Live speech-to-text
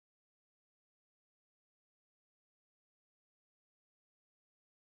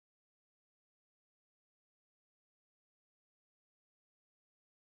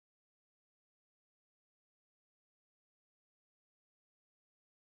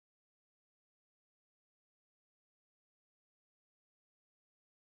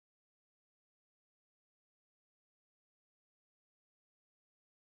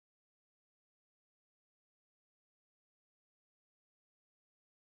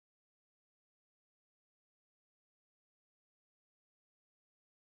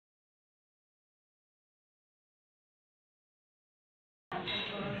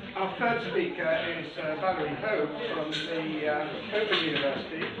Our third speaker is Valerie Hope from the Open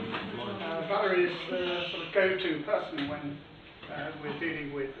University. Valerie is the sort of go-to person when we're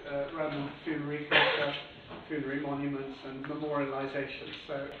dealing with Roman funerary culture, funerary monuments and memorialisation.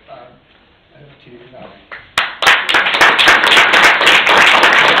 So over to you, Valerie.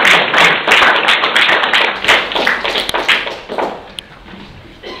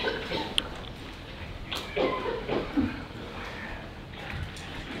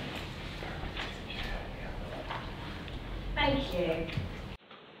 Thank you.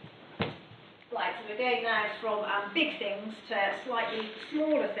 Right, so we're going now from big things to slightly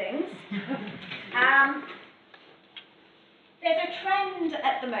smaller things. There's a trend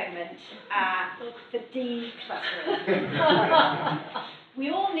at the moment for decluttering. We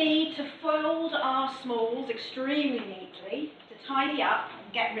all need to fold our smalls extremely neatly to tidy up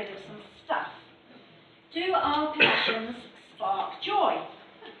and get rid of some stuff. Do our possessions spark joy?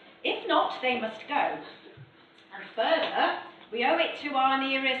 If not, they must go. And further, we owe it to our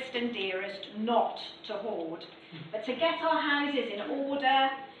nearest and dearest not to hoard, but to get our houses in order,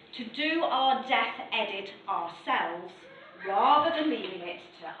 to do our death edit ourselves, rather than leaving it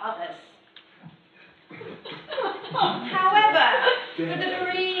to others. However, for the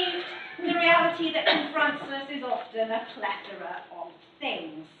bereaved, the reality that confronts us is often a plethora of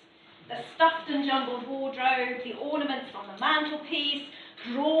things. The stuffed and jumbled wardrobe, the ornaments on the mantelpiece,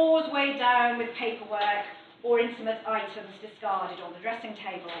 drawers weighed down with paperwork, or intimate items discarded on the dressing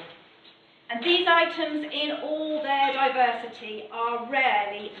table. And these items, in all their diversity, are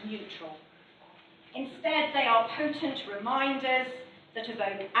rarely neutral. Instead, they are potent reminders that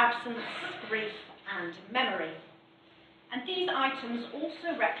evoke absence, grief, and memory. And these items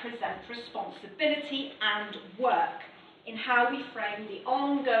also represent responsibility and work in how we frame the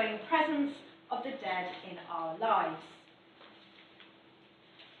ongoing presence of the dead in our lives.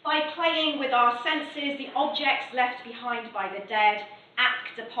 By playing with our senses, the objects left behind by the dead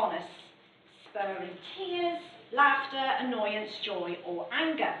act upon us, spurring tears, laughter, annoyance, joy, or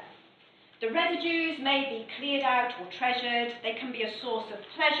anger. The residues may be cleared out or treasured. They can be a source of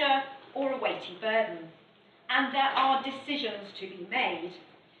pleasure or a weighty burden. And there are decisions to be made,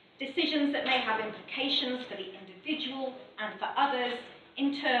 decisions that may have implications for the individual and for others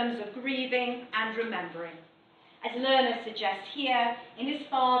in terms of grieving and remembering, as Lerner suggests here in his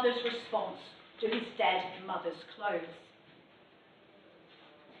father's response to his dead mother's clothes.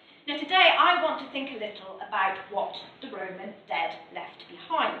 Now today I want to think a little about what the Roman dead left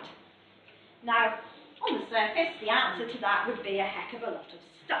behind. Now, on the surface, the answer to that would be a heck of a lot of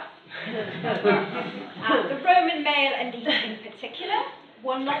stuff. The Roman male elite in particular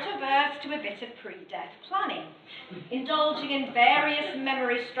were not averse to a bit of pre-death planning, indulging in various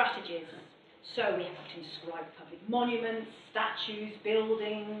memory strategies. So we have to inscribe public monuments, statues,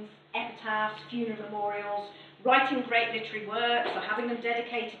 buildings, epitaphs, funeral memorials, writing great literary works or having them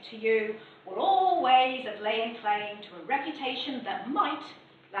dedicated to you, were all ways of laying claim to a reputation that might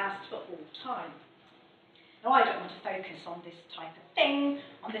last for all time. Now I don't want to focus on this type of thing,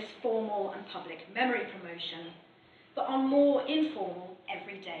 on this formal and public memory promotion, but on more informal,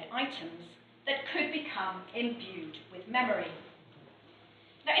 everyday items that could become imbued with memory.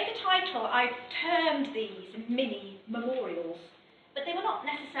 Now, in the title, I've termed these mini memorials, but they were not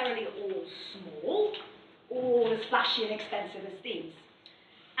necessarily all small or as flashy and expensive as these.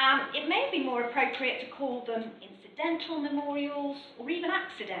 It may be more appropriate to call them incidental memorials or even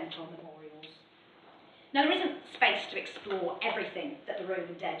accidental memorials. Now, there isn't space to explore everything that the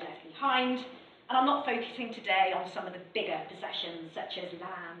Roman dead left behind, and I'm not focusing today on some of the bigger possessions such as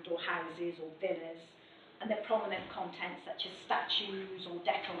land or houses or villas, and the prominent content such as statues or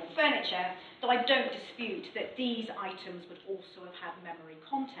decor or furniture, though I don't dispute that these items would also have had memory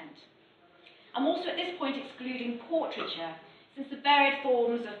content. I'm also at this point excluding portraiture, since the varied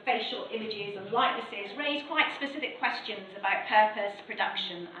forms of facial images and likenesses raise quite specific questions about purpose,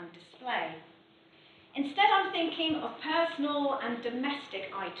 production and display. Instead, I'm thinking of personal and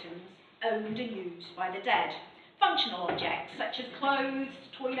domestic items owned and used by the dead. Functional objects such as clothes,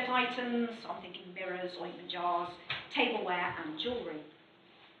 toilet items, I'm thinking mirrors, ointment jars, tableware and jewellery.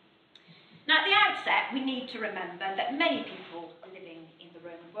 Now at the outset we need to remember that many people living in the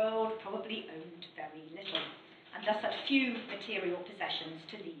Roman world probably owned very little and thus had few material possessions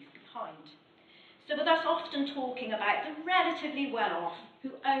to leave behind. So with us often talking about the relatively well-off who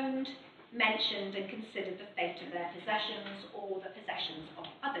owned, mentioned and considered the fate of their possessions or the possessions of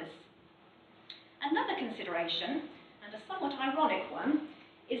others. Another consideration, and a somewhat ironic one,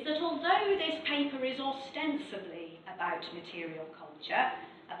 is that although this paper is ostensibly about material culture,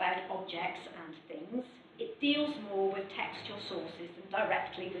 about objects and things, It deals more with textual sources than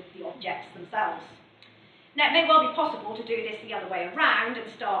directly with the objects themselves. Now, it may well be possible to do this the other way around and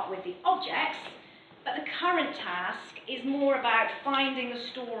start with the objects, but the current task is more about finding the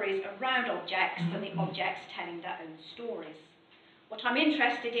stories around objects than the objects telling their own stories. What I'm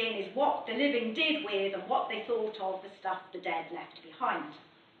interested in is what the living did with and what they thought of the stuff the dead left behind.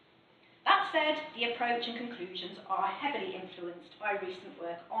 That said, the approach and conclusions are heavily influenced by recent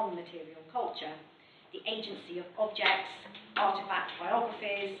work on material culture, the agency of objects, artefact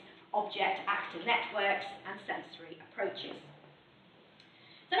biographies, object-actor networks, and sensory approaches.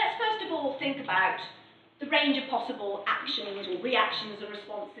 So let's first of all think about the range of possible actions or reactions or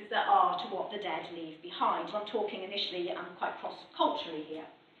responses there are to what the dead leave behind. I'm talking initially quite cross-culturally here.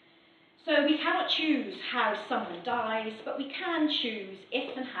 So we cannot choose how someone dies, but we can choose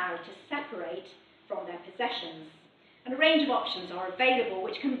if and how to separate from their possessions. And a range of options are available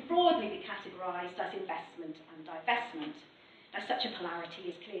which can broadly be categorised as investment and divestment. Now, such a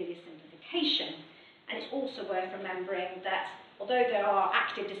polarity is clearly a simplification, and it's also worth remembering that although there are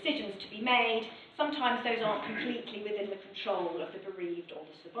active decisions to be made, sometimes those aren't completely within the control of the bereaved or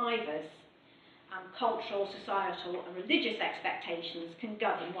the survivors. Cultural, societal and religious expectations can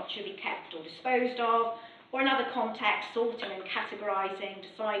govern what should be kept or disposed of, or in other contexts, sorting and categorising,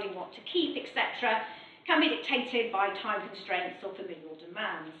 deciding what to keep, etc., can be dictated by time constraints or familial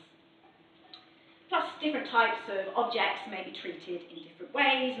demands. Plus, different types of objects may be treated in different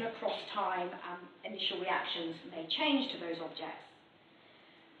ways, and across time, initial reactions may change to those objects.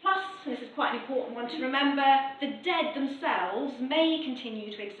 Plus, and this is quite an important one to remember, the dead themselves may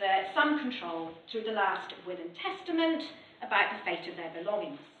continue to exert some control through the last will and testament about the fate of their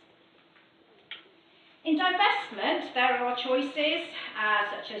belongings. In divestment, there are choices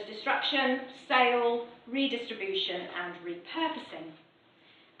such as destruction, sale, redistribution, and repurposing.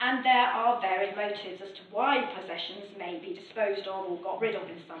 And there are varied motives as to why possessions may be disposed of or got rid of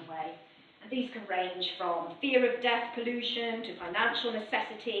in some way. And these can range from fear of death, pollution, to financial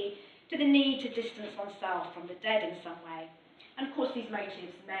necessity, to the need to distance oneself from the dead in some way. And of course, these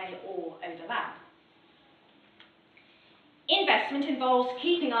motives may all overlap. Investment involves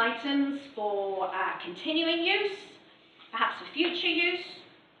keeping items for continuing use, perhaps for future use,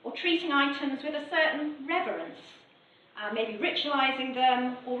 or treating items with a certain reverence, maybe ritualising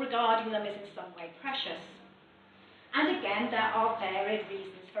them or regarding them as in some way precious. And again, there are varied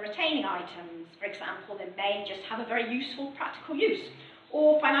reasons for retaining items. For example, they may just have a very useful practical use,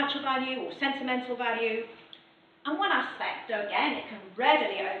 or financial value, or sentimental value. And one aspect, though again it can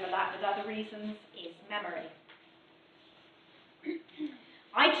readily overlap with other reasons, is memory.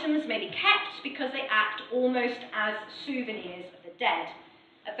 Items may be kept because they act almost as souvenirs of the dead,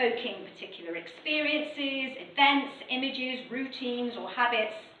 evoking particular experiences, events, images, routines, or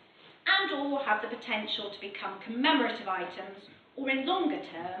habits, and or have the potential to become commemorative items, or in longer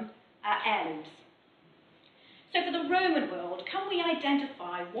term, heirlooms. So for the Roman world, can we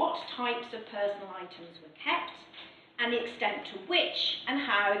identify what types of personal items were kept, and the extent to which and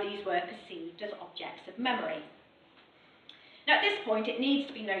how these were perceived as objects of memory? Now at this point, it needs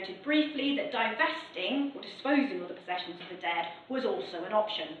to be noted briefly that divesting or disposing of the possessions of the dead was also an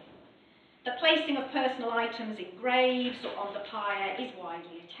option. The placing of personal items in graves or on the pyre is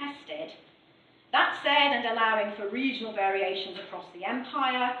widely attested. That said, and allowing for regional variations across the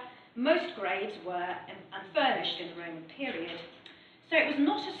empire, most graves were unfurnished in the Roman period. So it was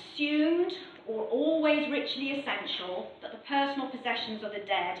not assumed or always ritually essential that the personal possessions of the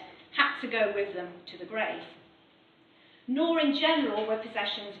dead had to go with them to the grave. Nor in general were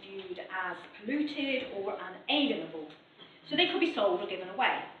possessions viewed as polluted or unalienable, so they could be sold or given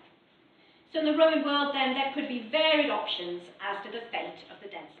away. So in the Roman world then, there could be varied options as to the fate of the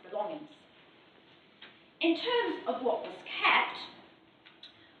dead's belongings. In terms of what was kept,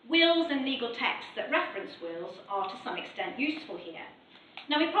 wills and legal texts that reference wills are to some extent useful here.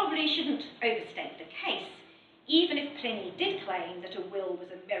 Now we probably shouldn't overstate the case. Even if Pliny did claim that a will was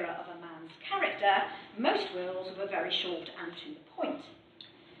a mirror of a man's character, most wills were very short and to the point.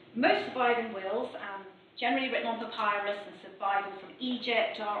 Most surviving wills, generally written on papyrus and survival from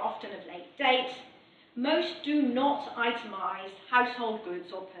Egypt, are often of late date. Most do not itemise household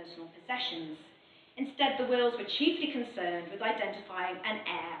goods or personal possessions. Instead, the wills were chiefly concerned with identifying an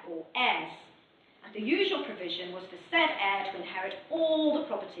heir or heirs. And the usual provision was for said heir to inherit all the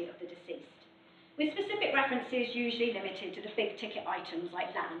property of the deceased, with specific references usually limited to the big-ticket items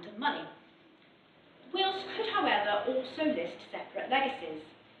like land and money. Wills could, however, also list separate legacies.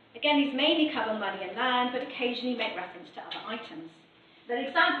 Again, these mainly cover money and land, but occasionally make reference to other items. The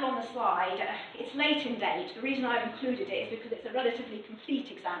example on the slide, it's late in date. The reason I've included it is because it's a relatively complete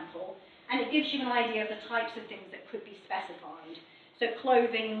example, and it gives you an idea of the types of things that could be specified. So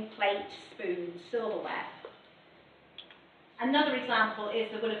clothing, plate, spoons, silverware. Another example is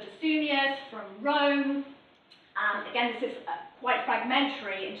the Will of Dusunias from Rome. Again, this is quite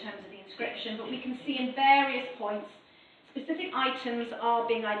fragmentary in terms of the inscription, but we can see in various points specific items are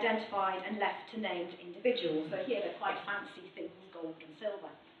being identified and left to named individuals. So here they're quite fancy things, gold and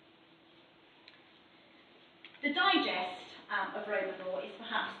silver. The digest of Roman law is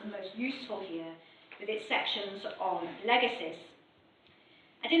perhaps the most useful here, with its sections on legacies.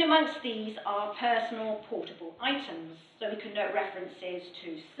 And in amongst these are personal portable items. So we can note references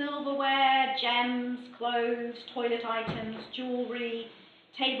to silverware, gems, clothes, toilet items, jewellery,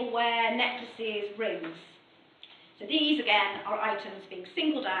 tableware, necklaces, rings. So these, again, are items being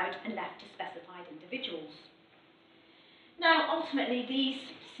singled out and left to specified individuals. Now, ultimately, these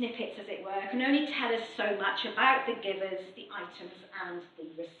snippets, as it were, can only tell us so much about the givers, the items, and the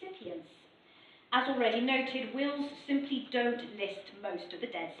recipients. As already noted, wills simply don't list most of the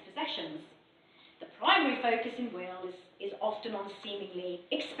dead's possessions. The primary focus in wills is often on seemingly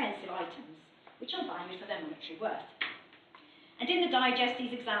expensive items, which are valued for their monetary worth. And in the digest,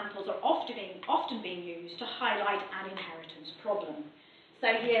 these examples are often being used to highlight an inheritance problem. So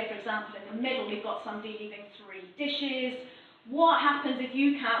here, for example, in the middle, we've got somebody leaving 3 dishes. What happens if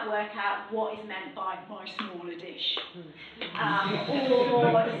you can't work out what is meant by my smaller dish? Or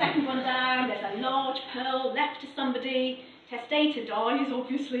the second one down, there's a large pearl left to somebody. Testator dies,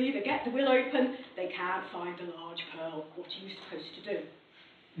 obviously. They get the will open. They can't find the large pearl. What are you supposed to do?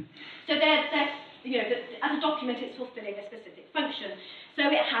 So as a document, it's fulfilling a specific function.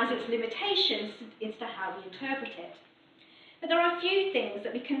 So it has its limitations as to how we interpret it. But there are a few things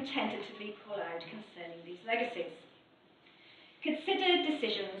that we can tentatively pull out concerning these legacies. Considered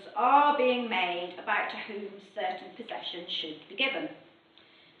decisions are being made about to whom certain possessions should be given.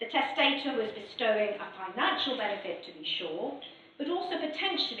 The testator was bestowing a financial benefit, to be sure, but also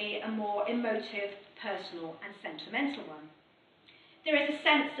potentially a more emotive, personal and sentimental one. There is a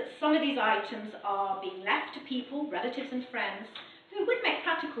sense that some of these items are being left to people, relatives and friends, who would make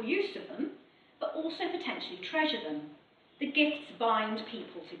practical use of them, but also potentially treasure them. The gifts bind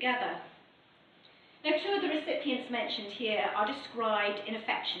people together. Now, 2 of the recipients mentioned here are described in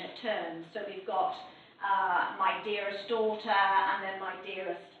affectionate terms. So we've got my dearest daughter and then my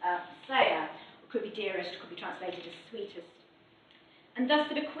dearest Saya. It could be dearest, could be translated as sweetest. And thus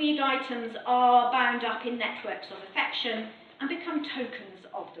the bequeathed items are bound up in networks of affection and become tokens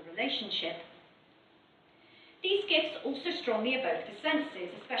of the relationship. These gifts also strongly evoke the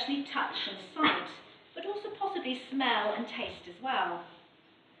senses, especially touch and sight, but also possibly smell and taste as well.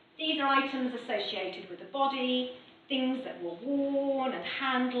 These are items associated with the body, things that were worn and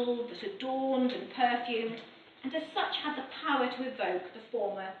handled, that adorned and perfumed, and as such had the power to evoke the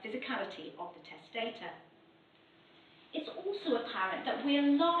former physicality of the testator. It's also apparent that we're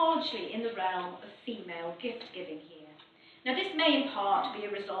largely in the realm of female gift-giving here. Now, this may in part be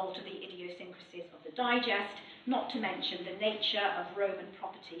a result of the idiosyncrasies of the digest, not to mention the nature of Roman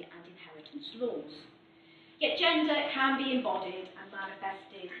property and inheritance laws. Yet gender can be embodied and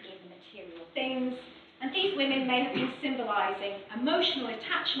manifested in material things, and these women may have been symbolising emotional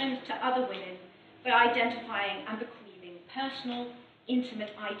attachment to other women by identifying and bequeathing personal, intimate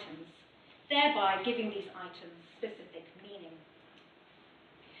items, thereby giving these items specific meaning.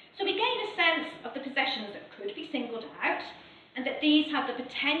 So we gain a sense of the possessions that could be singled out, and that these have the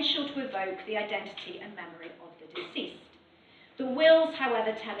potential to evoke the identity and memory of the deceased. The wills,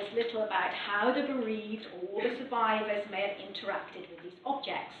 however, tell us little about how the bereaved or the survivors may have interacted with these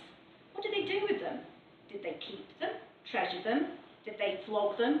objects. What did they do with them? Did they keep them, treasure them? Did they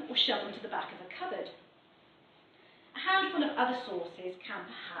flog them or shove them to the back of a cupboard? A handful of other sources can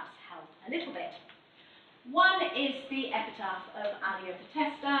perhaps help a little bit. One is the epitaph of Alia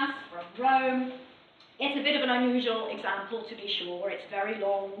Potestas from Rome. It's a bit of an unusual example, to be sure. It's very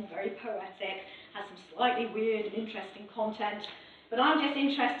long, very poetic, has some slightly weird and interesting content, but I'm just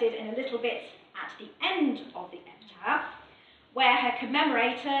interested in a little bit at the end of the epitaph, where her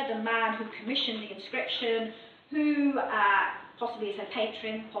commemorator, the man who commissioned the inscription, who possibly is her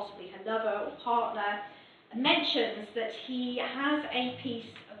patron, possibly her lover or partner, mentions that he has a piece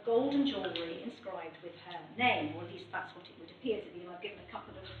of golden jewellery inscribed with her name, or at least that's what it would appear to be. And I've given a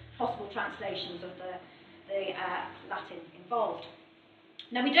couple of possible translations of the Latin involved.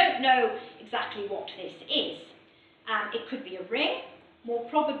 Now, we don't know exactly what this is. It could be a ring. More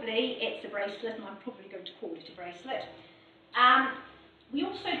probably, it's a bracelet, and I'm probably going to call it a bracelet. We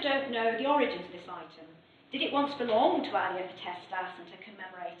also don't know the origins of this item. Did it once belong to Alia Potestas and her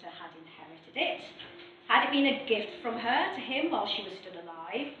commemorator had inherited it? Had it been a gift from her to him while she was still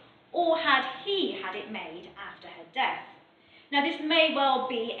alive? or had he had it made after her death? Now, this may well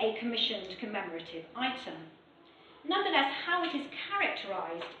be a commissioned commemorative item. Nonetheless, how it is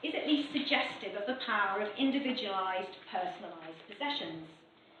characterised is at least suggestive of the power of individualised, personalised possessions.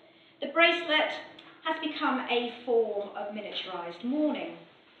 The bracelet has become a form of miniaturised mourning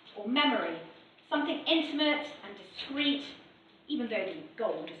or memory, something intimate and discreet, even though the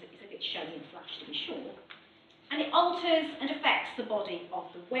gold is a bit showy and flash to be sure, and it alters and affects the body of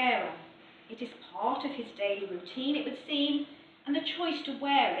the wearer. It is part of his daily routine, it would seem, and the choice to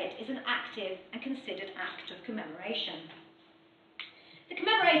wear it is an active and considered act of commemoration. The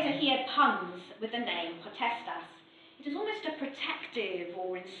commemorator here puns with the name potestas. It has almost a protective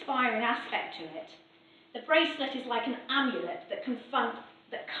or inspiring aspect to it. The bracelet is like an amulet that comforts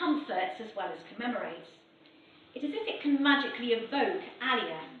as well as commemorates. It is as if it can magically evoke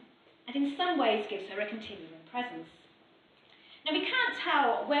Alia, and in some ways gives her a continuing presence. Now, we can't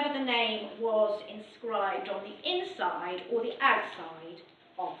tell whether the name was inscribed on the inside or the outside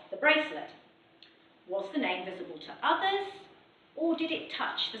of the bracelet. Was the name visible to others, or did it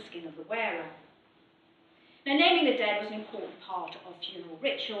touch the skin of the wearer? Now, naming the dead was an important part of funeral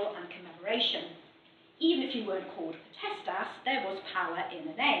ritual and commemoration. Even if you weren't called potestas, there was power in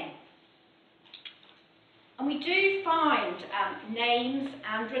the name. And we do find names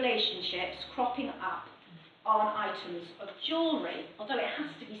and relationships cropping up on items of jewellery, although it has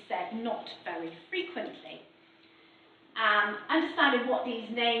to be said, not very frequently. Understanding what these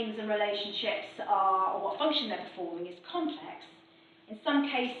names and relationships are, or what function they're performing, is complex. In some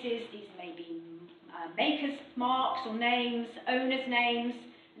cases, these may be makers' marks or names, owners' names,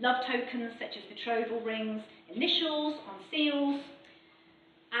 love tokens such as betrothal rings, initials on seals.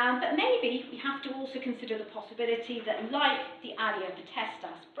 But maybe we have to also consider the possibility that, like the Alia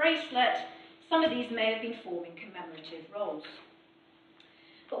Potestas bracelet, some of these may have been forming commemorative roles.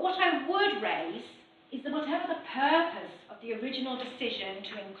 But what I would raise is that whatever the purpose of the original decision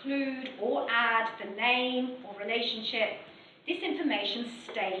to include or add the name or relationship, this information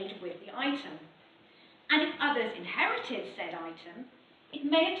stayed with the item. And if others inherited said item, it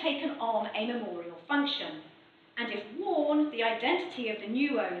may have taken on a memorial function, and if worn, the identity of the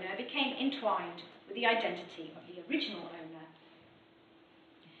new owner became entwined with the identity of the original owner.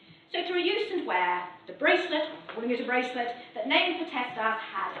 So through use and wear, the bracelet, I'm calling it a bracelet, that named potestas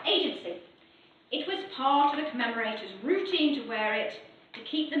had agency. It was part of the commemorator's routine to wear it, to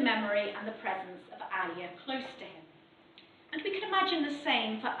keep the memory and the presence of Alia close to him. And we can imagine the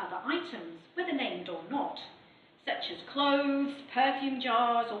same for other items, whether named or not, such as clothes, perfume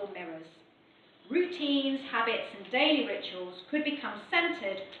jars, or mirrors. Routines, habits, and daily rituals could become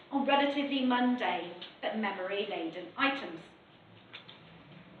centred on relatively mundane but memory-laden items.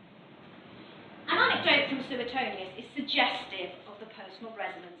 An anecdote from Suetonius is suggestive of the personal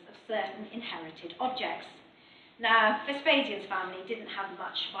resonance of certain inherited objects. Now, Vespasian's family didn't have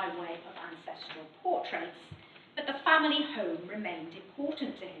much by way of ancestral portraits, but the family home remained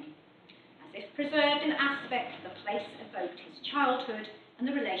important to him. As if preserved in aspect, the place evoked his childhood and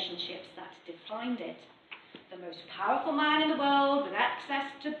the relationships that defined it. The most powerful man in the world, with access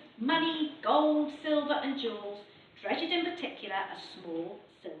to money, gold, silver, and jewels, treasured in particular a small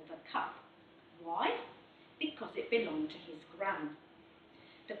silver cup. Why? Because it belonged to his gran.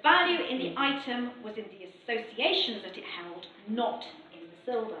 The value in the item was in the associations that it held, not in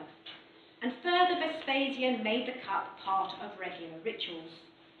the silver. And further, Vespasian made the cup part of regular rituals.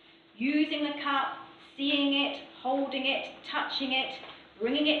 Using the cup, seeing it, holding it, touching it,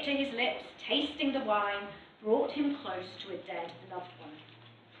 bringing it to his lips, tasting the wine, brought him close to a dead loved one.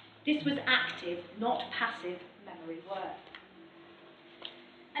 This was active, not passive memory work.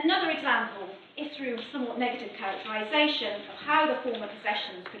 Another example, if through somewhat negative characterisation of how the former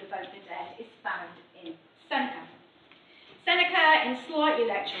possessions could evoke the dead, is found in Seneca. Seneca, in slightly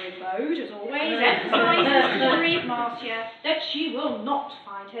lecturing mode, as always, emphasises to the bereaved Marcia that she will not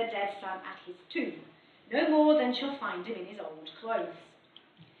find her dead son at his tomb, no more than she'll find him in his old clothes.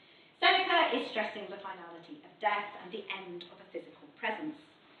 Seneca is stressing the finality of death and the end of a physical presence.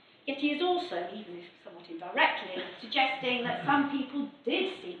 Yet he is also, even if somewhat indirectly, suggesting that some people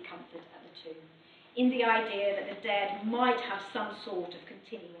did seek comfort at the tomb, in the idea that the dead might have some sort of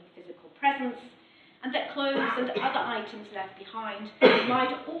continuing physical presence, and that clothes and other items left behind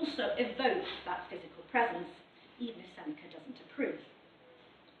might also evoke that physical presence, even if Seneca doesn't approve.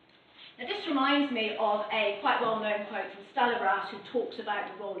 Now, this reminds me of a quite well-known quote from Stalagras, who talks about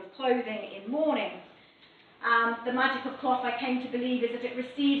the role of clothing in mourning. The magic of cloth, I came to believe, is that it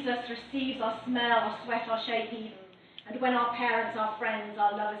receives us, receives our smell, our sweat, our shape even, And when our parents, our friends,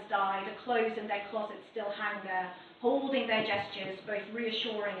 our lovers die, the clothes in their closets still hang there, holding their gestures, both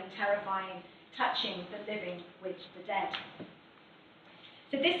reassuring and terrifying, touching the living with the dead.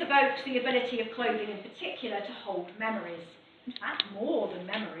 So this evokes the ability of clothing in particular to hold memories. In fact, more than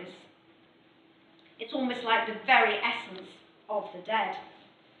memories. It's almost like the very essence of the dead,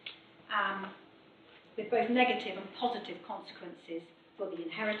 with both negative and positive consequences for the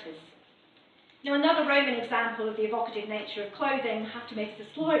inheritors. Now, another Roman example of the evocative nature of clothing, I have to make it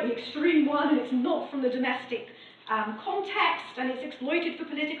a slightly extreme one, and it's not from the domestic context, and it's exploited for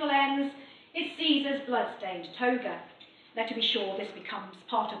political ends, is Caesar's blood-stained toga. Now, to be sure, this becomes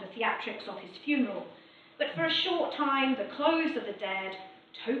part of the theatrics of his funeral, but for a short time, the clothes of the dead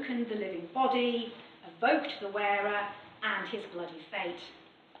tokened the living body, evoked the wearer, and his bloody fate.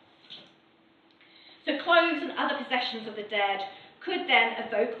 So clothes and other possessions of the dead could then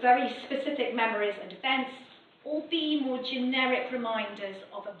evoke very specific memories and events, or be more generic reminders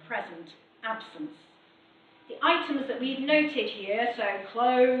of a present absence. The items that we've noted here, so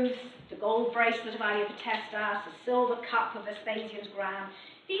clothes, the gold bracelet of Alia Potestas, the silver cup of Vespasian's crown,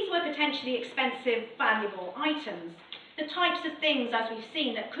 these were potentially expensive, valuable items, the types of things, as we've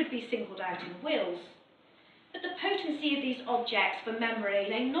seen, that could be singled out in wills. But the potency of these objects for memory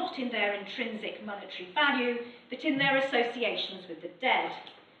lay not in their intrinsic monetary value, but in their associations with the dead.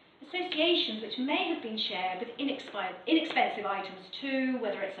 Associations which may have been shared with inexpensive items too,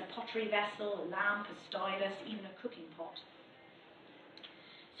 whether it's a pottery vessel, a lamp, a stylus, even a cooking pot.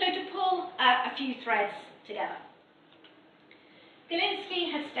 So to pull a few threads together.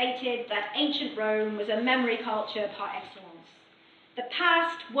 Galinsky had stated that ancient Rome was a memory culture par excellence. The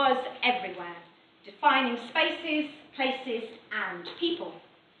past was everywhere, defining spaces, places, and people.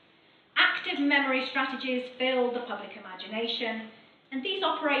 Active memory strategies filled the public imagination, and these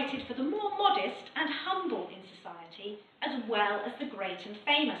operated for the more modest and humble in society, as well as the great and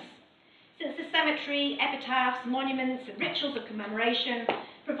famous, since the cemetery, epitaphs, monuments, and rituals of commemoration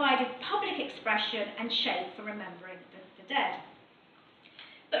provided public expression and shape for remembering the dead.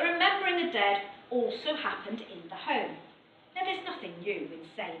 But remembering the dead also happened in the home. Now, there's nothing new in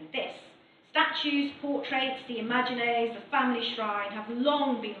saying this. Statues, portraits, the imagines, the family shrine have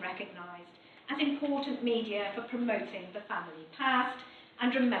long been recognised as important media for promoting the family past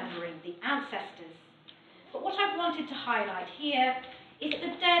and remembering the ancestors. But what I've wanted to highlight here is that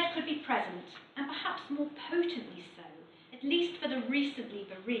the dead could be present, and perhaps more potently so, at least for the recently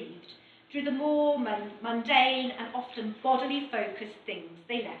bereaved, through the more mundane and often bodily focused things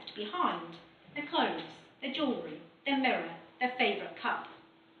they left behind: their clothes, their jewellery, their mirror, their favourite cup.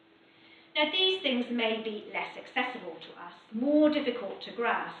 Now, these things may be less accessible to us, more difficult to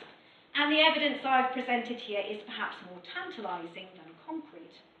grasp, and the evidence I've presented here is perhaps more tantalising than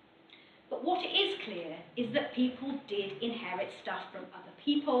concrete. But what is clear is that people did inherit stuff from other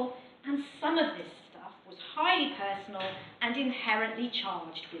people, and some of this stuff was highly personal and inherently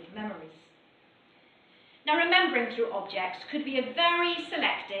charged with memories. Now, remembering through objects could be a very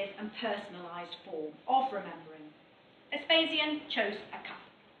selective and personalised form of remembering. Vespasian chose a cup,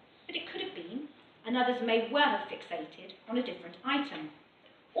 but it could have been, and others may well have fixated on a different item,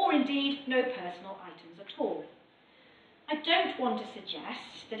 or indeed no personal items at all. I don't want to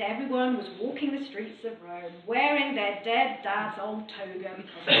suggest that everyone was walking the streets of Rome wearing their dead dad's old toga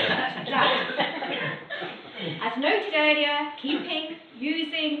because it was dad. As noted earlier, keeping,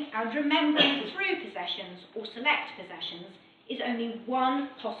 using and remembering through possessions or select possessions is only one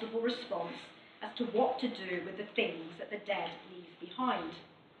possible response as to what to do with the things that the dead leave behind.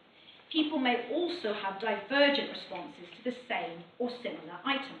 People may also have divergent responses to the same or similar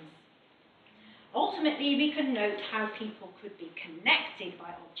items. Ultimately, we can note how people could be connected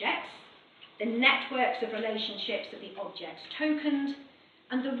by objects, the networks of relationships that the objects tokened,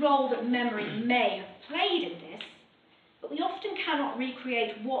 and the role that memory may have played in this, but we often cannot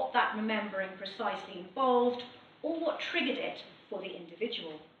recreate what that remembering precisely involved or what triggered it for the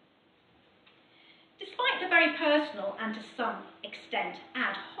individual. Despite the very personal and to some extent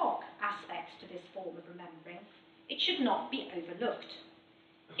ad hoc aspects to this form of remembering, it should not be overlooked.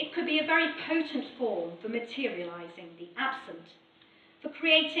 It could be a very potent form for materialising the absent, for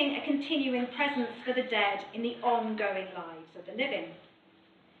creating a continuing presence for the dead in the ongoing lives of the living.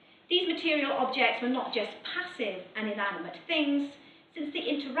 These material objects were not just passive and inanimate things, since the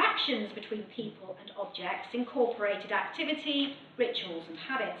interactions between people and objects incorporated activity, rituals and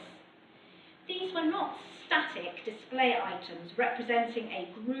habits. These were not static display items representing a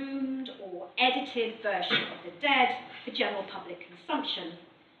groomed or edited version of the dead for general public consumption,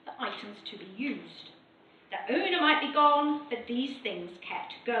 but items to be used. Their owner might be gone, but these things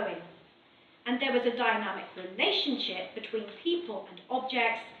kept going. and there was a dynamic relationship between people and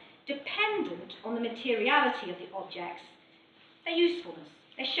objects dependent on the materiality of the objects, their usefulness,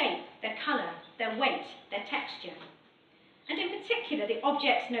 their shape, their colour, their weight, their texture. And in particular, the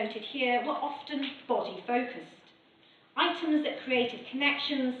objects noted here were often body-focused, items that created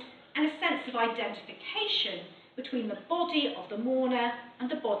connections and a sense of identification between the body of the mourner and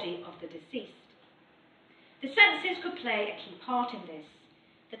the body of the deceased. The senses could play a key part in this.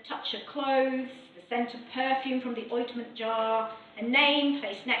 The touch of clothes, the scent of perfume from the ointment jar, a name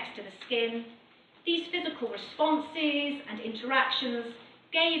placed next to the skin. These physical responses and interactions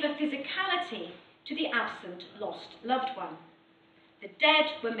gave a physicality to the absent, lost loved one. The dead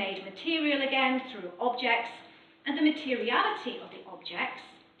were made material again through objects, and the materiality of the objects,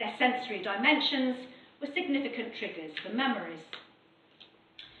 their sensory dimensions, were significant triggers for memories.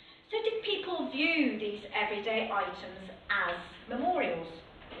 So did people view these everyday items as memorials?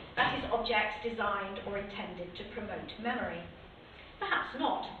 That is, objects designed or intended to promote memory? Perhaps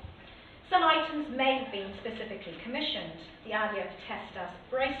not. Some items may have been specifically commissioned. The Alia Testas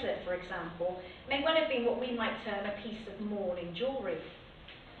bracelet, for example, may well have been what we might term a piece of mourning jewellery.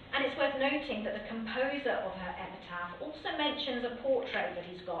 And it's worth noting that the composer of her epitaph also mentions a portrait that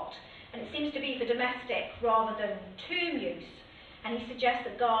he's got, and it seems to be for domestic rather than tomb use, and he suggests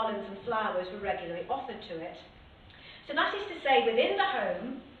that garlands and flowers were regularly offered to it. So that is to say, within the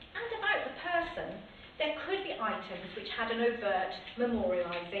home and about the person, there could be items which had an overt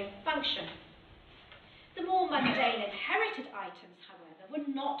memorialising function. The more mundane inherited items, however, were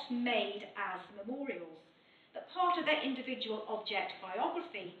not made as memorials, but part of their individual object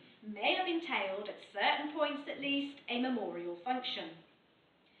biography may have entailed, at certain points at least, a memorial function.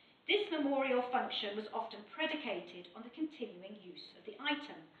 This memorial function was often predicated on the continuing use of the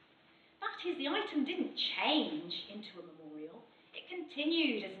item. That is, the item didn't change into a memorial. It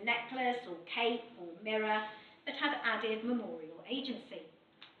continued as necklace or cape or mirror that had added memorial agency.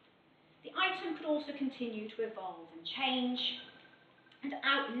 The item could also continue to evolve and change and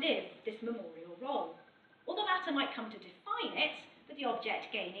outlive this memorial role, or the latter might come to define it, with the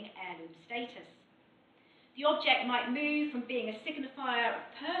object gaining heirloom status. The object might move from being a signifier of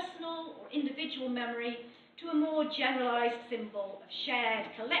personal or individual memory to a more generalised symbol of shared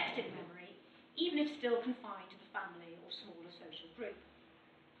collective memory, even if still confined to the family or smaller social group.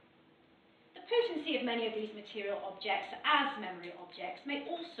 The potency of many of these material objects as memory objects may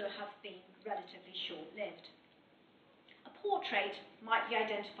also have been relatively short-lived. A portrait might be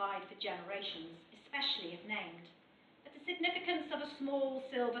identified for generations, especially if named, but the significance of a small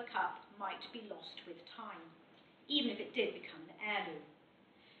silver cup might be lost with time, even if it did become an heirloom.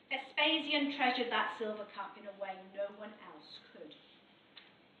 Vespasian treasured that silver cup in a way no one else could.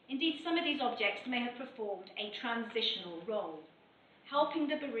 Indeed, some of these objects may have performed a transitional role, helping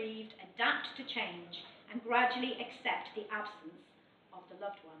the bereaved adapt to change and gradually accept the absence of the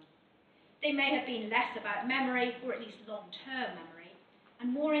loved one. They may have been less about memory, or at least long-term memory, and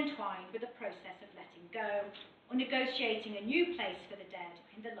more entwined with the process of letting go or negotiating a new place for the dead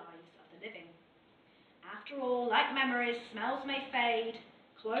in the lives of the living. After all, like memories, smells may fade,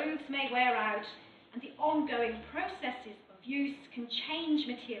 clothes may wear out, and the ongoing processes of use can change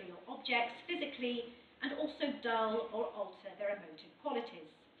material objects physically and also dull or alter their emotive qualities.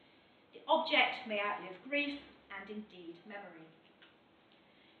 The object may outlive grief and indeed memory.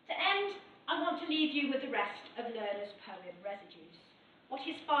 To end, I want to leave you with the rest of Lerner's poem Residues, what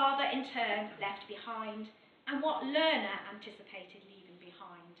his father in turn left behind and what Lerner anticipated leaving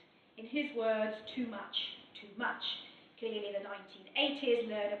behind. In his words, too much, too much. Clearly the 1980s,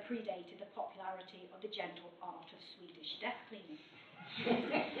 Lerner predated the popularity of the gentle art of Swedish death cleaning.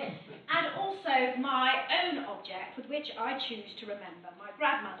 And also my own object with which I choose to remember my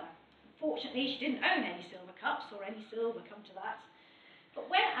grandmother. Fortunately, she didn't own any silver cups or any silver, come to that. But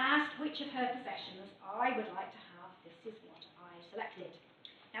when asked which of her possessions I would like to have, this is what I selected.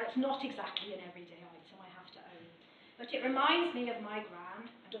 Now, it's not exactly an everyday item, I have to own, but it reminds me of my gran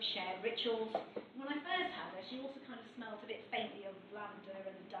and of shared rituals. When I first had her, she also kind of smelled a bit faintly of lavender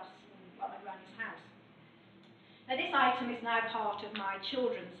and dust like my granny's house. Now, this item is now part of my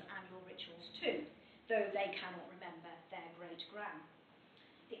children's annual rituals too, though they cannot remember their great-gran.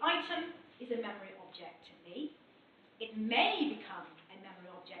 The item is a memory object to me. It may become a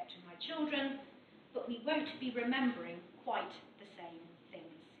memory object to my children, but we won't be remembering quite the same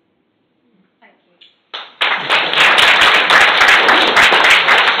things. Thank you.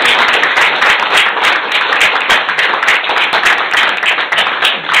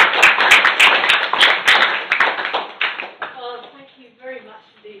 Well, thank you very much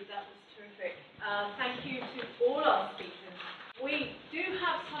indeed. That was terrific. Thank you to all our speakers. We do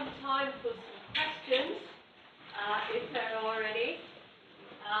have some time for some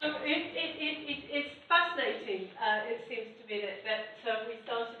It's fascinating. It seems to me that we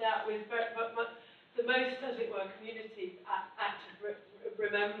started out with the most, as it were, community act of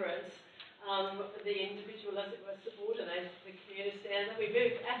remembrance. The individual, as it were, subordinated to the community, and then we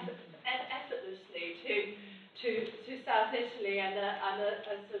moved effortlessly to South Italy and a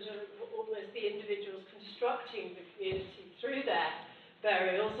sort of almost the individuals constructing the community through their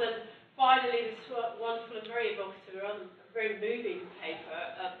burials, and finally this wonderful and very evocative, very moving paper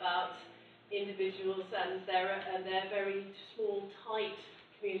about individuals and their very small, tight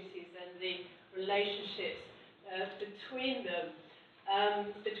communities and the relationships between them.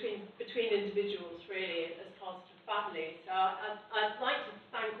 Between individuals, really, as part of the family. So I'd like to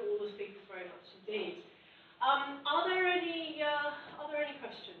thank all the speakers very much indeed. Are there any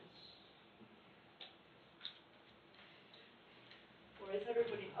questions? Or is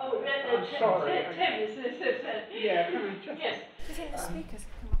everybody? Oh, I'm sorry. Tim. Yeah, can I just... Yes. Do you think the speakers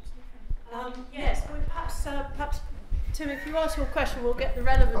come up to the front? Yes. Well, perhaps. Tim, if you ask your question, we'll get the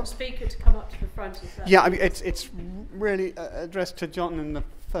relevant speaker to come up to the front. Yeah, I mean, it's really addressed to John in the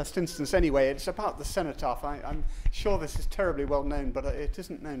first instance anyway. It's about the cenotaph. I'm sure this is terribly well known, but it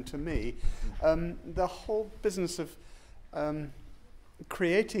isn't known to me. The whole business of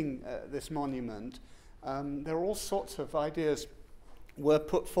creating this monument, there are all sorts of ideas were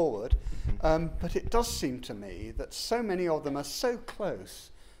put forward, but it does seem to me that so many of them are so close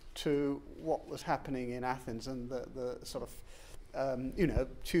to what was happening in Athens and the sort of,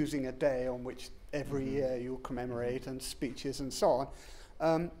 choosing a day on which every year you'll commemorate and speeches and so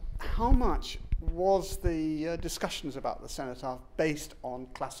on. How much was the discussions about the cenotaph based on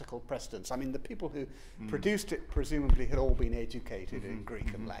classical precedents? I mean, the people who produced it presumably had all been educated in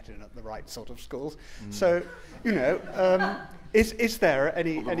Greek and Latin at the right sort of schools. So, is there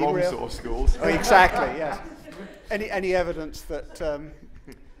any wrong real sort of schools? Oh, exactly, yes. Any evidence that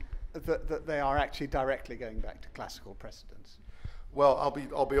that they are actually directly going back to classical precedents? Well,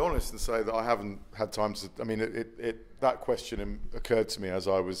 I'll be honest and say that I haven't had time to. I mean, that question occurred to me as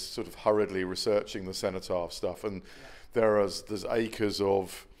I was sort of hurriedly researching the cenotaph stuff, and there's acres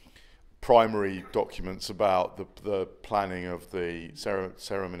of primary documents about the planning of the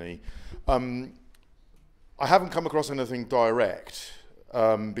ceremony. I haven't come across anything direct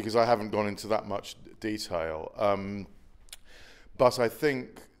because I haven't gone into that much detail, but I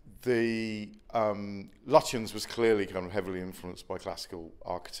think the Lutyens was clearly kind of heavily influenced by classical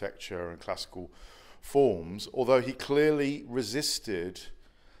architecture and classical forms, although he clearly resisted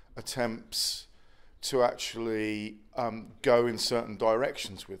attempts to actually go in certain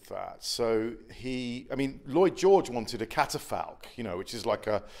directions with that. So Lloyd George wanted a catafalque, which is like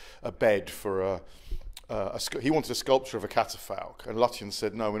a bed for he wanted a sculpture of a catafalque, and Lutyens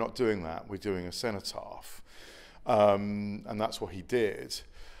said, no, we're not doing that, we're doing a cenotaph. And that's what he did.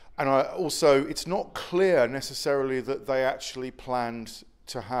 And it's not clear necessarily that they actually planned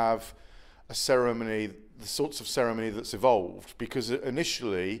to have a ceremony, the sorts of ceremony that's evolved, because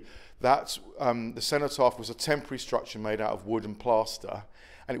initially the cenotaph was a temporary structure made out of wood and plaster,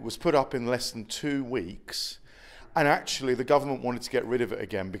 and it was put up in less than 2 weeks. And actually the government wanted to get rid of it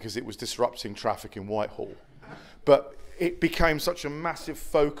again because it was disrupting traffic in Whitehall. But it became such a massive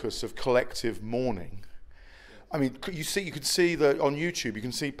focus of collective mourning. I mean, you could see that on YouTube, you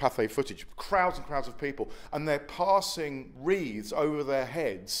can see Pathé footage, crowds and crowds of people, and they're passing wreaths over their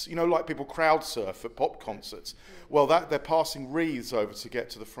heads, like people crowd surf at pop concerts. Well, they're passing wreaths over to get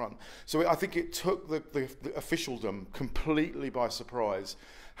to the front. So I think it took the officialdom completely by surprise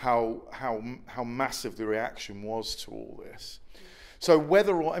how massive the reaction was to all this. So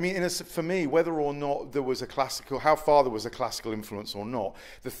for me, whether or not there was how far there was a classical influence or not,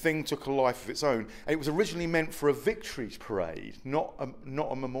 the thing took a life of its own. And it was originally meant for a victory parade, not a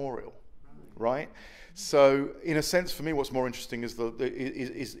memorial, right? So in a sense, for me, what's more interesting is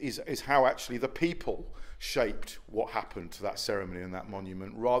how actually the people shaped what happened to that ceremony and that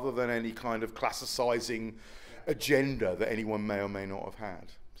monument, rather than any kind of classicizing agenda that anyone may or may not have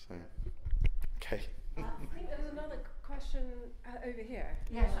had. So, okay. I think there's another question over here.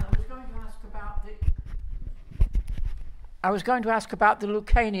 Yes, I was going to ask about the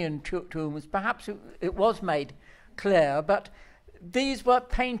Lucanian tombs. Perhaps it was made clear, but these were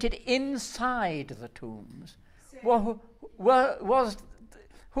painted inside the tombs. Who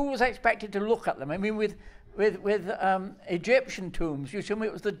was expected to look at them? I mean, with Egyptian tombs, you assume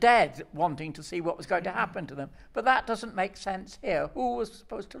it was the dead wanting to see what was going to happen to them. But that doesn't make sense here. Who was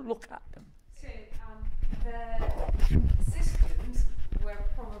supposed to look at them? So the systems were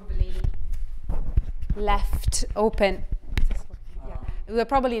probably left open. were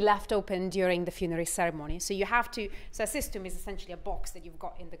probably left open during the funerary ceremony. So you have to, so a cystomb is essentially a box that you've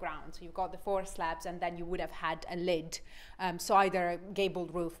got in the ground. So you've got the 4 slabs, and then you would have had a lid. So either a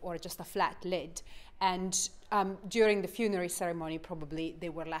gabled roof or just a flat lid. And during the funerary ceremony, probably they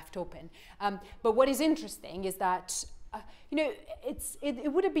were left open. But what is interesting is that, you know,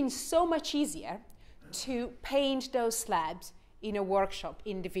 it would have been so much easier to paint those slabs in a workshop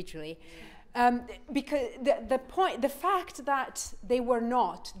individually. Because the fact that they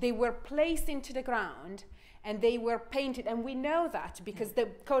were placed into the ground and they were painted, and we know that because the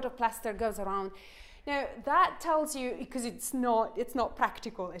coat of plaster goes around. Now that tells you, because it's not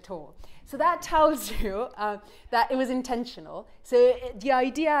practical at all. So that tells you that it was intentional. So the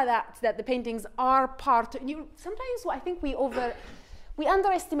idea that the paintings are part, sometimes I think we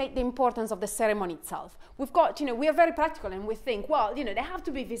underestimate the importance of the ceremony itself. We've got, we are very practical and we think, well, they have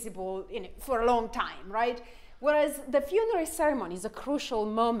to be visible, for a long time, right? Whereas the funerary ceremony is a crucial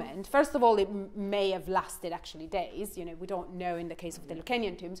moment. First of all, it may have lasted actually days. We don't know in the case of the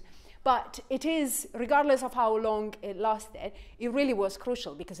Lucanian tombs. But it is, regardless of how long it lasted, it really was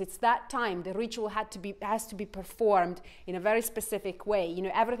crucial because it's that time the ritual has to be performed in a very specific way.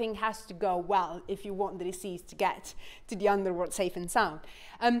 Everything has to go well if you want the deceased to get to the underworld safe and sound.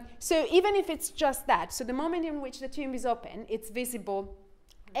 So even if it's just that, so the moment in which the tomb is open, it's visible,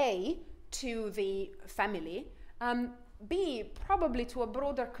 A, to the family, B, probably to a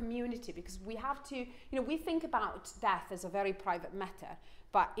broader community, because we have to, we think about death as a very private matter.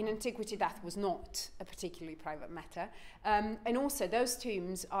 But in antiquity, death was not a particularly private matter. And also, those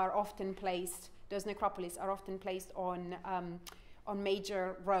tombs are often placed, those necropolis are often placed on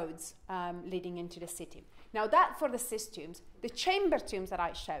major roads leading into the city. Now, that for the cis tombs. The chamber tombs that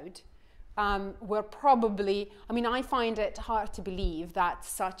I showed were probably, I find it hard to believe that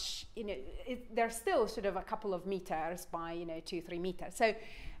such, they're still sort of a couple of meters by, 2-3 meters. So,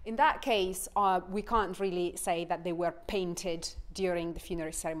 in that case, we can't really say that they were painted during the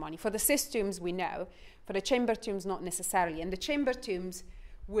funerary ceremony. For the cis tombs, we know. For the chamber tombs, not necessarily. And the chamber tombs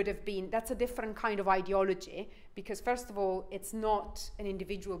would have been, that's a different kind of ideology, because first of all, it's not an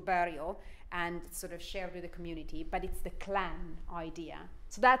individual burial and it's sort of shared with the community, but it's the clan idea.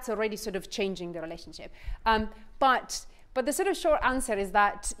 So that's already sort of changing the relationship. But the sort of short answer is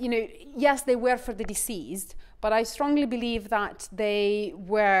that, yes, they were for the deceased, but I strongly believe that they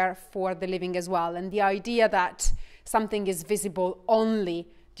were for the living as well. And the idea that something is visible only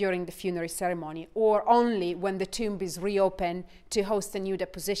during the funerary ceremony or only when the tomb is reopened to host a new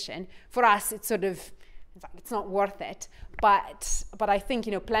deposition, for us, it's sort of, it's not worth it. But I think,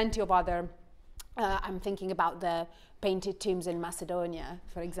 plenty of other, I'm thinking about the painted tombs in Macedonia,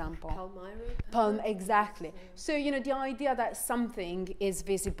 for example. Palmyra? Exactly. So, the idea that something is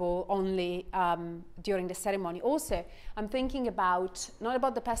visible only during the ceremony. Also, I'm thinking about, not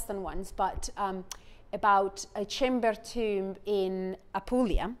about the Peston ones, but about a chamber tomb in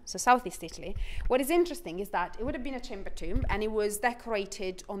Apulia, so southeast Italy. What is interesting is that it would have been a chamber tomb, and it was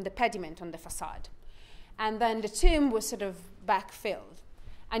decorated on the pediment on the facade. And then the tomb was sort of backfilled.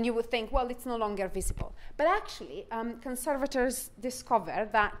 And you would think, well, it's no longer visible. But actually, conservators discovered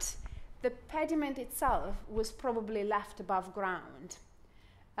that the pediment itself was probably left above ground.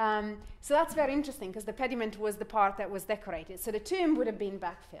 So that's very interesting, because the pediment was the part that was decorated. So the tomb would have been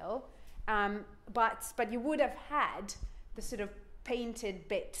backfilled, but you would have had the sort of painted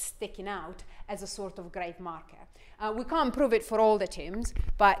bit sticking out as a sort of grave marker. We can't prove it for all the tombs,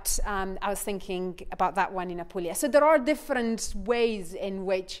 but I was thinking about that one in Apulia. So there are different ways in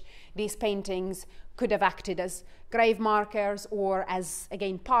which these paintings could have acted as grave markers or as,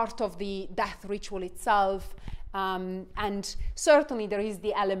 again, part of the death ritual itself. And certainly there is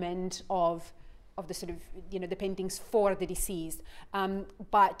the element of the sort of, the paintings for the deceased.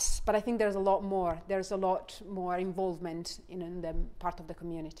 But I think there's a lot more. There's a lot more involvement in the part of the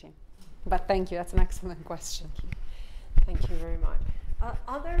community. But thank you. That's an excellent question. Thank you very much.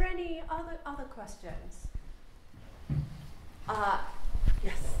 Are there any other questions?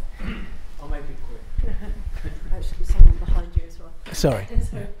 Yes. I'll make it quick. Actually, someone behind you as well. Sorry.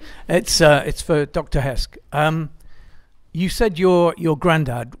 It's for Dr. Hesk. You said your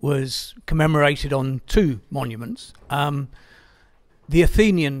granddad was commemorated on 2 monuments. The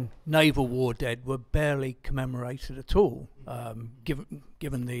Athenian naval war dead were barely commemorated at all,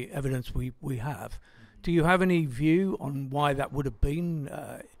 given the evidence we have. Do you have any view on why that would have been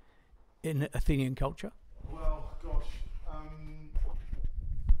in Athenian culture? Well, gosh.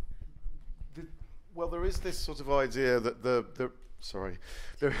 There is this sort of idea that there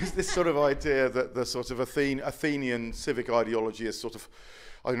is this sort of idea that the sort of Athenian civic ideology is sort of,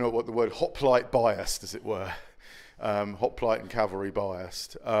 I don't know what the word, hoplite biased, as it were. hoplite and cavalry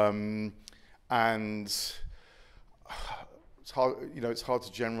biased, and it's hard. It's hard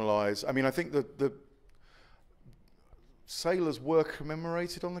to generalise. I mean, I think that the sailors were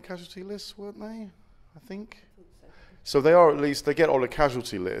commemorated on the casualty list, weren't they? I think. So they are, at least they get on a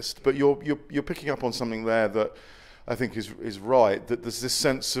casualty list. But you're picking up on something there that I think is right. That there's this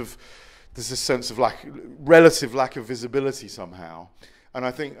sense of relative lack of visibility somehow. And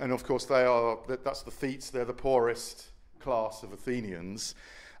I think, and of course that's the Thetes. They're the poorest class of Athenians,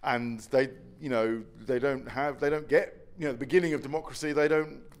 and they don't get, the beginning of democracy.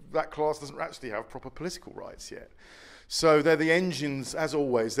 That class doesn't actually have proper political rights yet. So they're the engines, as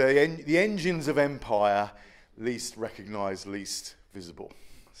always. They're the engines of empire, least recognised, least visible.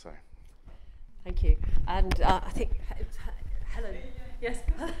 So. Thank you. And I think Helen. Yes.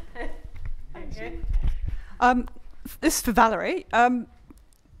 Okay. This is for Valerie. I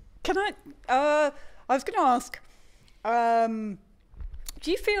was going to ask,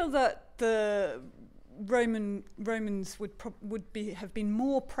 do you feel that the Romans would have been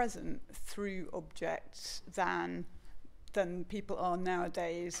more present through objects than people are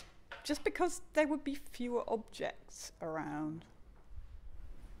nowadays, just because there would be fewer objects around?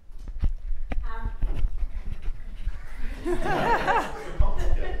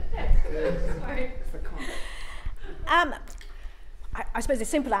 I suppose the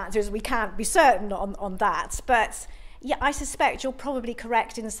simple answer is we can't be certain on that, but yeah, I suspect you're probably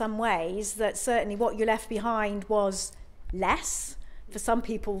correct in some ways that certainly what you left behind was less, for some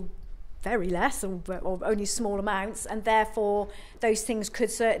people very less, or only small amounts, and therefore those things could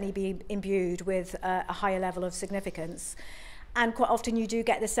certainly be imbued with a higher level of significance. And quite often you do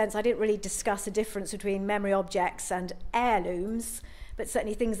get the sense, I didn't really discuss the difference between memory objects and heirlooms, but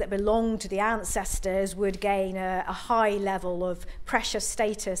certainly things that belong to the ancestors would gain a high level of precious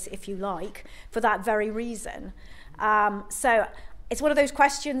status, if you like, for that very reason. So it's one of those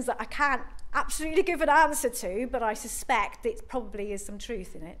questions that I can't absolutely give an answer to, but I suspect it probably is some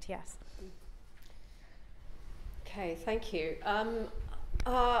truth in it, yes. Okay, thank you. One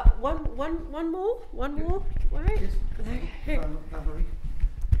more, right? Valerie.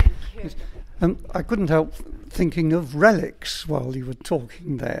 Thank you. I couldn't help thinking of relics while you were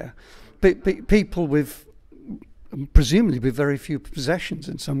talking there. People with, presumably with very few possessions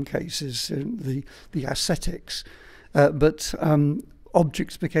in some cases, the ascetics, but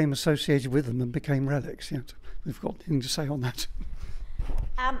objects became associated with them and became relics. Yeah, we've got anything to say on that?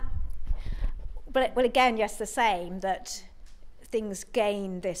 But again, yes, the same, that things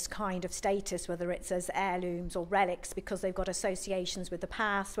gain this kind of status, whether it's as heirlooms or relics, because they've got associations with the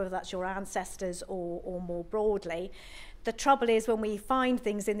past, whether that's your ancestors or more broadly. The trouble is when we find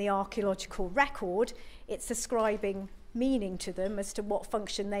things in the archaeological record, it's ascribing meaning to them as to what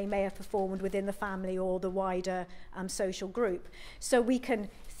function they may have performed within the family or the wider social group. So we can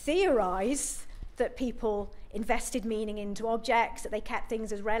theorise that people invested meaning into objects, that they kept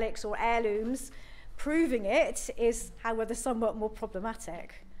things as relics or heirlooms. Proving it is, however, somewhat more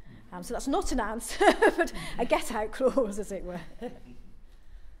problematic. So that's not an answer, but a get-out clause, as it were.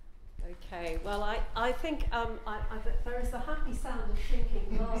 Okay, well, I think there is the happy sound of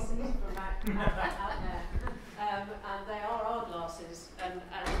shrinking glasses from out there, and they are our glasses, and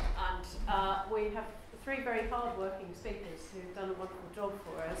we have three very hard-working speakers who've done a wonderful job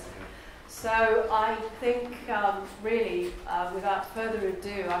for us. So I think, really, without further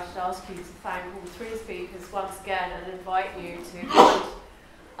ado, I should ask you to thank all three speakers once again and invite you to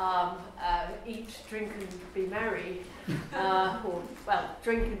eat, drink and be merry, or, well,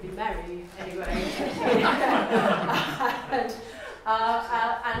 drink and be merry, anyway.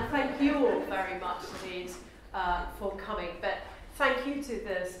 And thank you all very much indeed for coming. But thank you to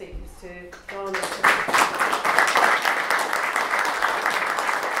the speakers to join us.